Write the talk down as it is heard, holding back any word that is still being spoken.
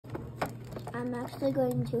I'm actually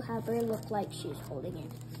going to have her look like she's holding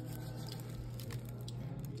it.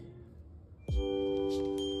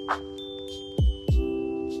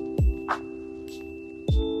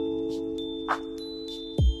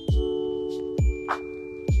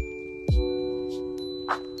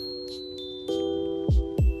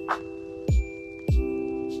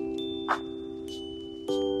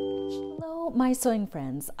 My sewing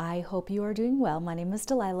friends, I hope you are doing well. My name is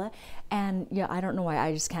Delilah, and yeah, I don't know why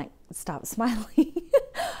I just can't stop smiling.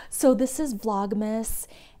 So this is Vlogmas,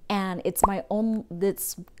 and it's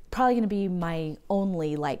probably gonna be my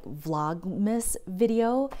only like Vlogmas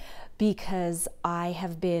video because I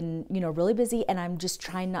have been, really busy, and I'm just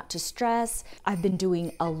trying not to stress. I've been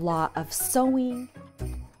doing a lot of sewing.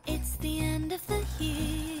 It's the end of the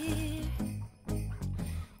year.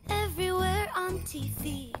 Everywhere on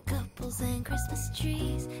TV, couples and Christmas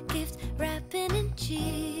trees, gift wrapping and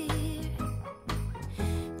cheer.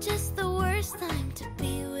 Just the worst time to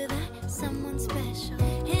be without someone special.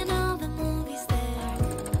 In all the movies there,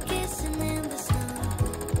 kissing in the snow,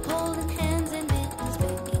 holding hands and mittens,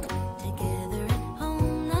 baking together at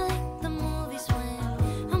home. Not like the movies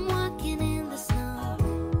when I'm walking in the snow,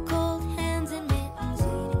 cold hands and mittens,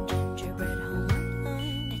 eating gingerbread home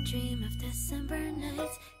alone. I dream of December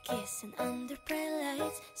nights, kissing under bright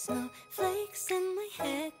lights, snowflakes in my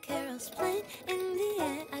hair, carols playing in the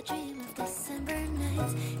air. I dream of December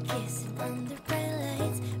nights, kissing under bright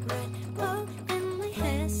lights, red bow in my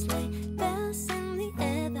hair, sleigh bells in the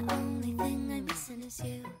air. The only thing I'm missing is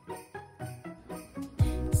you.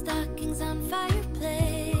 Stockings on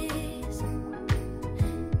fireplace,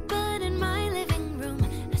 but in my living room,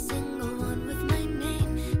 a single one with my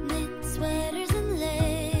name, knit sweaters and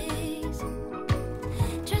lace.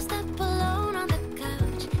 Dressed up alone on the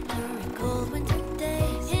couch during cold winter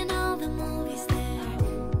days. In all the movies there,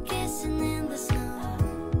 kissing in the snow,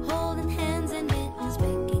 holding hands and mittens,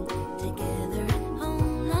 baking together at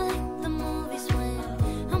home. Not like the movies when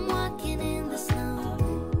I'm walking in the snow,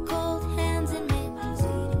 cold hands and mittens,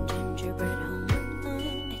 eating gingerbread home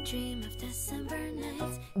alone. I dream of December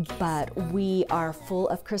nights. But we are full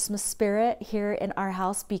of Christmas spirit here in our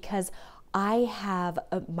house because I have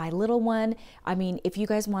my little one. I mean, if you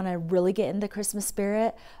guys want to really get in the Christmas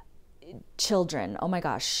spirit, children, oh my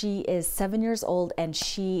gosh, she is 7 years old and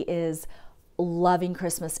she is loving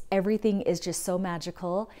Christmas. Everything is just so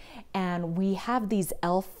magical. And we have these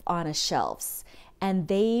elf on a shelves, and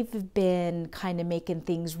they've been kind of making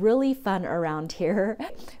things really fun around here.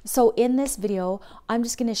 So in this video, I'm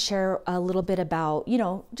just going to share a little bit about,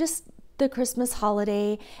 just the Christmas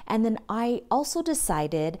holiday. And then I also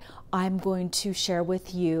decided I'm going to share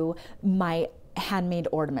with you my handmade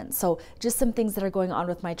ornaments. So just some things that are going on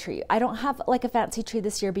with my tree. I don't have like a fancy tree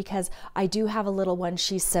this year because I do have a little one.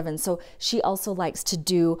 She's 7. So she also likes to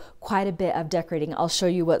do quite a bit of decorating. I'll show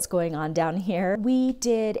you what's going on down here. We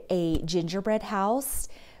did a gingerbread house.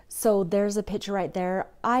 So there's a picture right there.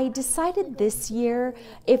 I decided this year,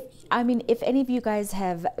 if any of you guys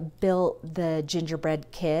have built the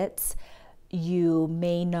gingerbread kits, you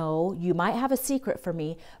may know, you might have a secret for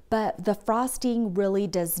me, but the frosting really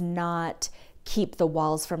does not keep the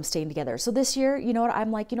walls from staying together. So this year,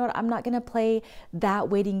 I'm not gonna play that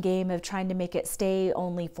waiting game of trying to make it stay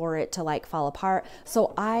only for it to like fall apart.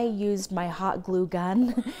 So I used my hot glue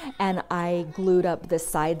gun and I glued up the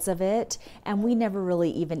sides of it. And we never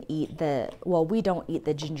really even eat we don't eat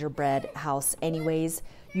the gingerbread house anyways,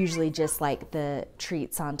 usually just like the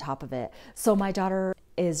treats on top of it. So my daughter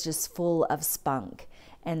is just full of spunk.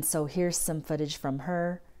 And so here's some footage from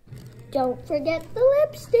her. Don't forget the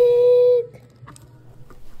lipstick.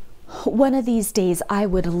 One of these days, I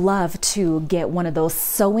would love to get one of those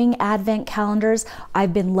sewing advent calendars.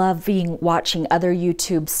 I've been loving watching other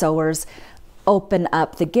YouTube sewers open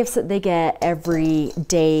up the gifts that they get every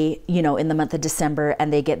day, in the month of December,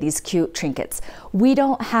 and they get these cute trinkets. We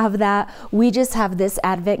don't have that. We just have this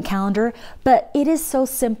advent calendar, but it is so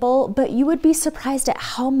simple, but you would be surprised at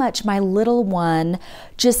how much my little one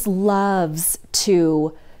just loves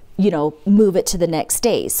to move it to the next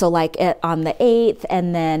day. So like on the 8th,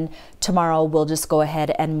 and then tomorrow we'll just go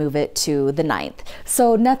ahead and move it to the 9th.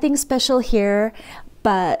 So nothing special here,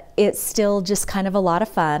 but it's still just kind of a lot of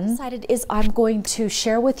fun. Decided is I'm going to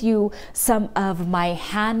share with you some of my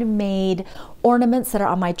handmade ornaments that are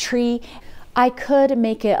on my tree. I could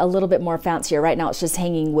make it a little bit more fancier. Right now it's just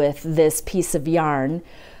hanging with this piece of yarn,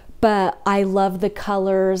 but I love the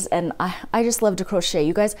colors, and I just love to crochet.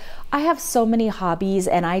 You guys, I have so many hobbies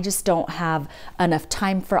and I just don't have enough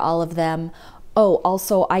time for all of them. Oh,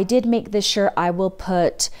 also I did make this shirt. I will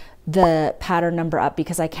put the pattern number up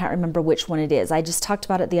because I can't remember which one it is. I just talked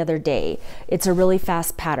about it the other day. It's a really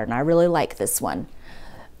fast pattern. I really like this one.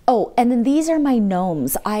 Oh, and then these are my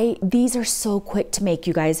gnomes. These are so quick to make,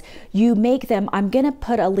 you guys. You make them. I'm gonna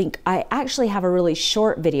put a link. I actually have a really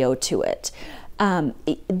short video to it.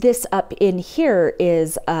 This up in here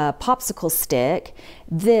is a popsicle stick.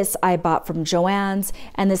 This I bought from Joann's,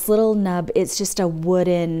 and this little nub, it's just a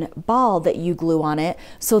wooden ball that you glue on it.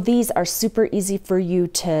 So these are super easy for you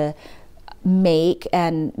to make,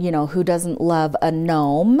 and you know, who doesn't love a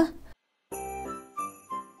gnome?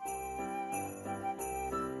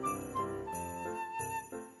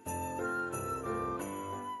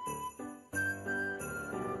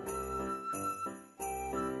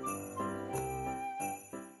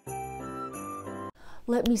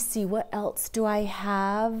 Let me see, what else do I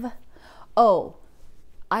have? Oh,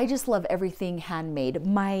 I just love everything handmade.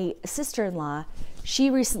 My sister-in-law, she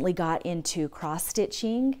recently got into cross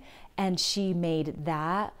stitching and she made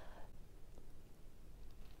that.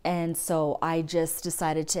 And so I just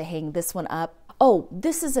decided to hang this one up. Oh,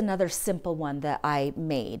 this is another simple one that I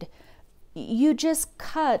made. You just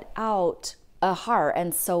cut out a heart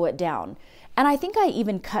and sew it down. And I think I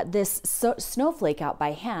even cut this snowflake out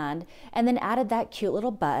by hand and then added that cute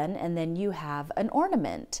little button, and then you have an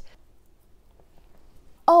ornament.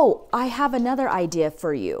 Oh, I have another idea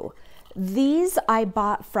for you. These I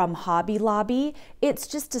bought from Hobby Lobby. It's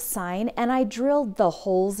just a sign, and I drilled the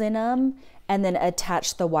holes in them and then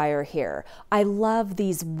attached the wire here. I love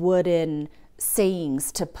these wooden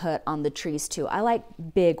sayings to put on the trees too. I like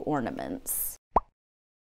big ornaments.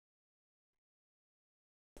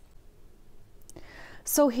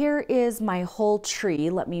 So here is my whole tree.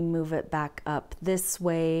 Let me move it back up this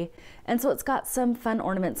way. And so it's got some fun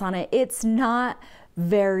ornaments on it. It's not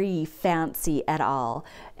very fancy at all.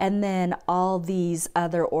 And then all these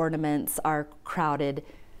other ornaments are crowded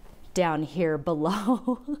down here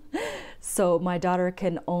below. So my daughter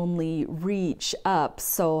can only reach up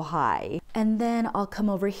so high. And then I'll come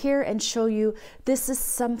over here and show you, this is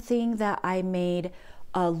something that I made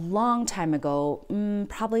a long time ago,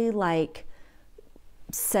 probably like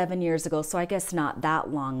 7 years ago, so I guess not that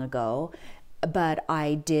long ago, but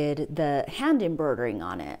I did the hand embroidering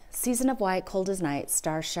on it. Season of white, cold as night,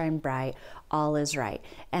 stars shine bright, all is right.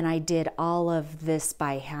 And I did all of this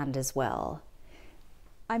by hand as well.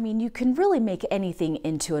 I mean, you can really make anything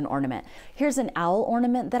into an ornament. Here's an owl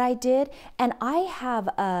ornament that I did, and I have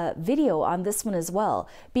a video on this one as well,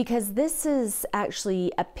 because this is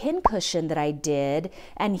actually a pin cushion that I did,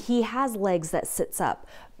 and he has legs that sits up.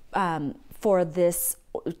 For this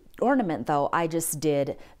ornament though, I just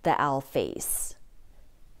did the owl face.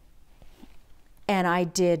 And I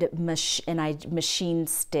did machine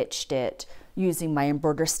stitched it using my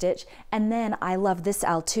embroider stitch. And then I love this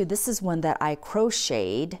owl too. This is one that I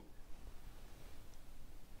crocheted.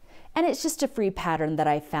 And it's just a free pattern that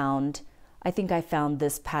I found. I think I found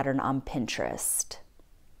this pattern on Pinterest.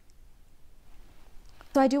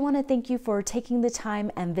 So I do want to thank you for taking the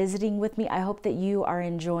time and visiting with me. I hope that you are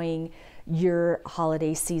enjoying your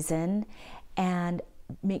holiday season, and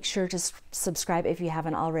make sure to subscribe if you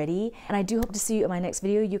haven't already. And I do hope to see you in my next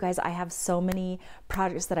video. You guys, I have so many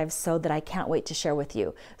projects that I've sewed that I can't wait to share with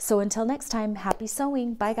you. So until next time, happy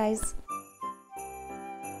sewing. Bye guys.